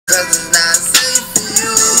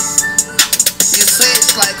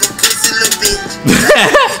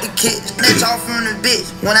kid, snatch off from the bitch.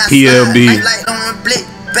 When I PLB. light on the blick.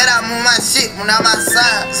 Bet I move my shit when I'm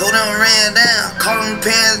outside. So them ran down, caught them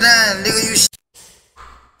pants down, nigga, you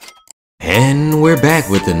And we're back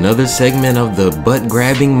with another segment of the butt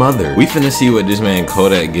grabbing mother. We finna see what this man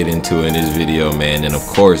Kodak get into in this video, man. And of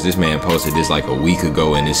course, this man posted this like a week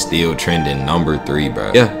ago and it's still trending #3,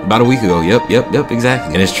 bro. Yeah, about a week ago. Yep,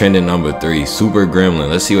 exactly. And it's trending #3. Super Gremlin.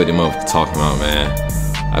 Let's see what the motherfucker talking about, man.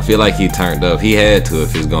 I feel like he turned up. He had to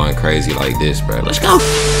if it's going crazy like this, bro. Let's go.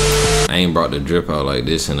 I ain't brought the drip out like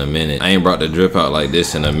this in a minute. Turn this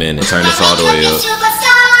all the way up.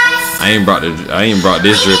 I ain't brought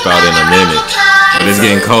this drip out in a minute. But it's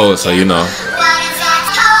getting cold, so you know.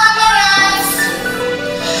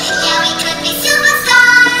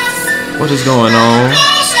 What is going on?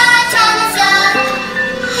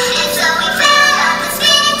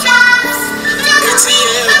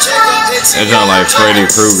 That sound like Freddy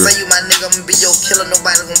Krueger. Say you my nigga, I'ma be your killer.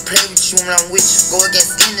 Nobody gonna play with you when I'm with you. Go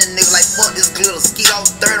against any nigga like fuck this glitter. Ski off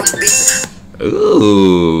third on bitches.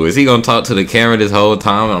 Ooh, is he gonna talk to the camera this whole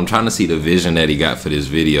time? I'm trying to see the vision that he got for this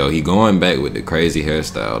video. He going back with the crazy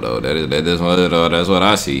hairstyle though. That's what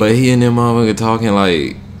I see. But he and them motherfucker talking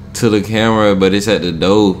like to the camera, but it's at the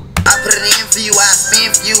door. I put it in for you, I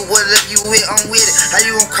spin for you. Whatever you with, I'm with it. How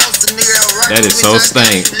you gonna cross the nigga that rock? That is so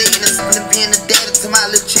stank. Being the daddy to my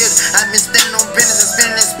little children. I've been spending on business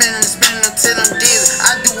and spending until I'm dead.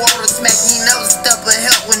 I do all the smack, you never step or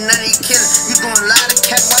help with none of you killing. You doing a lot of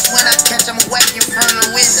cat watch when I catch, I'm whack in front of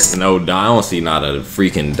the window. No, I don't see not a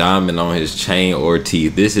freaking diamond on his chain or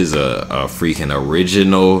teeth. This is a freaking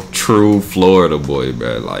original, true Florida boy,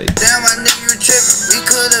 bro. Like, damn, my nigga, you tripping. We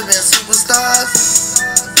could have been superstars.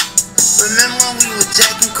 Remember when we were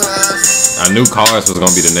jacking cars? I knew cars was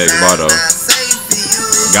gonna be the next bar though.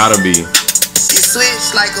 Gotta be. You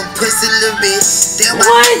switch like a pussy little bitch. Damn, my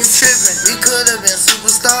nigga, you tripping. We could have been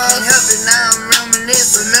superstars. Can't help it, now I'm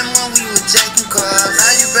reminiscing. Remember when we were jacking cars?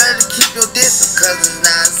 Now you better keep your distance, cause it's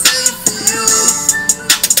not safe for you.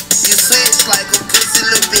 You switch like a pussy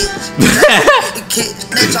little bitch. The kid,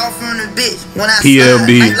 snatch off from the bitch. When I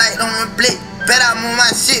PLB. light on the blick. Bet I move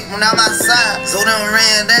my shit when I'm outside. So them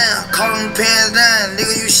ran down, caught them pants down,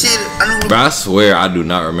 nigga, you shitted. Bro, I swear I do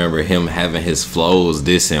not remember him having his flows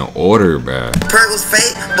this in order, bro. Perk was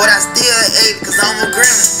fake, but I still ate it, cause I'm a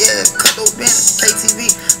Gremlin. Yeah, cut those bins,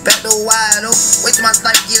 KTV, back door wide open. Wait till my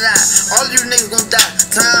snipe get out. All of you niggas gon' die.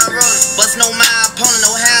 Time rolling, bust no my opponent,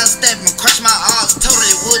 no half stepping. Crush my arms,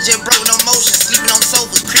 totally wood jet broke, no motion. Sleeping on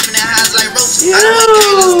sofas, creeping in highs like roaches. I don't want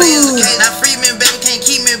Kayla, stay in the cage. Now free me, baby, can't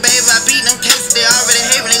keep me, baby. I beat them cases, they already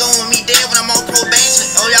hate when they gon' want me dead when I'm on probation.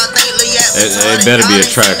 Oh, y'all think, look, yeah. It better be a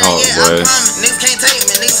track hawk, boy. Niggas can't take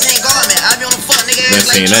me, niggas can't guard me. I be on the fuck, nigga. Been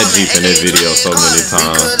seeing that Jeep in this video so many times.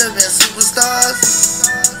 We could have been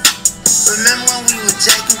superstars. Remember when we were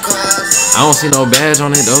jacking cars? I don't see no badge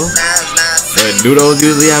on it though. But do those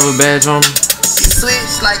usually have a badge on them? You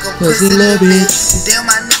switch like a pussy little bitch. Damn,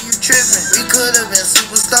 my nigga, you tripping. We could have been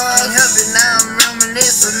superstars. Can't help it, now I'm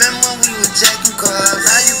reminiscing. Remember when we were jacking cars?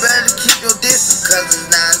 Now you better keep your distance, cause it's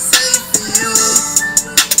not safe for you.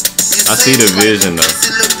 I see the vision though.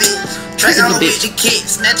 Track on with the kick,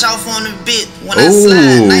 snatch off on the bit. When I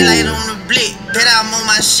slide, nightlight on the blick. Bet I'm on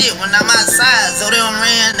my shit when I'm outside. So they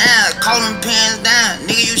ran down, caught them pants down.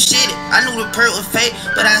 Nigga, you shitted. I knew the perk was fake,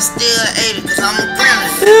 but I still ate it, cause I'm a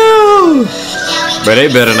Gremlin. But they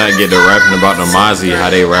better not get to rapping about the Mozzie,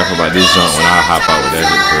 how they rap about this junk when I hop out with that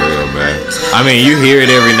shit for real, man. I mean, you hear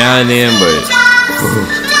it every now and then, but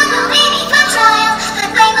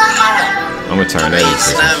I'm gonna turn that into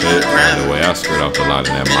some shit. By the way, I screwed off a lot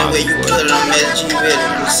in that Mozzie, boy.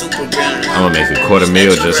 I'm gonna make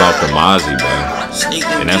 $250,000 just off the Mozzie, bro.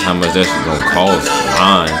 And that's how much that shit gonna cost.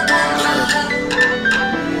 Fine.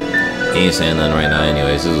 He ain't saying nothing right now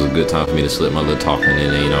anyways. This was a good time for me to slip my little talking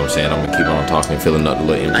in there, you know what I'm saying? I'm gonna keep on talking, filling up the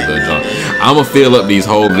little empty little junk. I'm gonna fill up these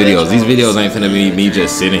whole videos. These videos ain't finna be me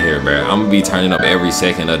just sitting here, bro. I'm gonna be turning up every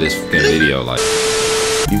second of this fucking video, like.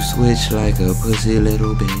 You switch like a pussy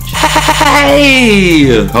little bitch.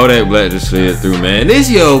 Hey! Kodak Black just slid through, man. This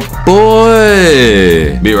your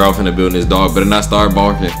boy. Big Ralph in the building. This dog better not start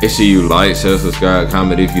barking. Make sure you like, share, subscribe,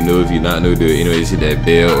 comment if you new. If you not new, do it. Anyways, hit that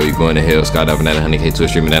bell or you going to hell. Skydiving at 100K,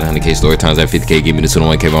 Twitch streaming at 100K, story times at 50K. Give me the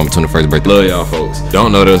 21K on my 21st birthday. Love y'all folks.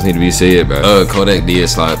 Don't know those need to be said, bro. Kodak did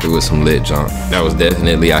slide through with some lit junk. That was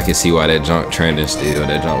definitely, I can see why that junk trending still.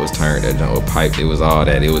 That junk was turned, that junk was piped. It was all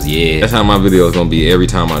that. It was, yeah. That's how my video is gonna be every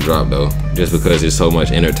time I drop though, just because there's so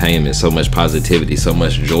much entertainment, so much positivity, so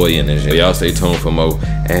much joy in this. Y'all stay tuned for more.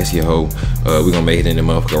 Ask your hoe. We gonna make it in the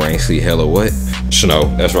motherfucking rain, sleet, hell or what?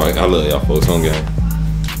 That's right. I love y'all folks. On game.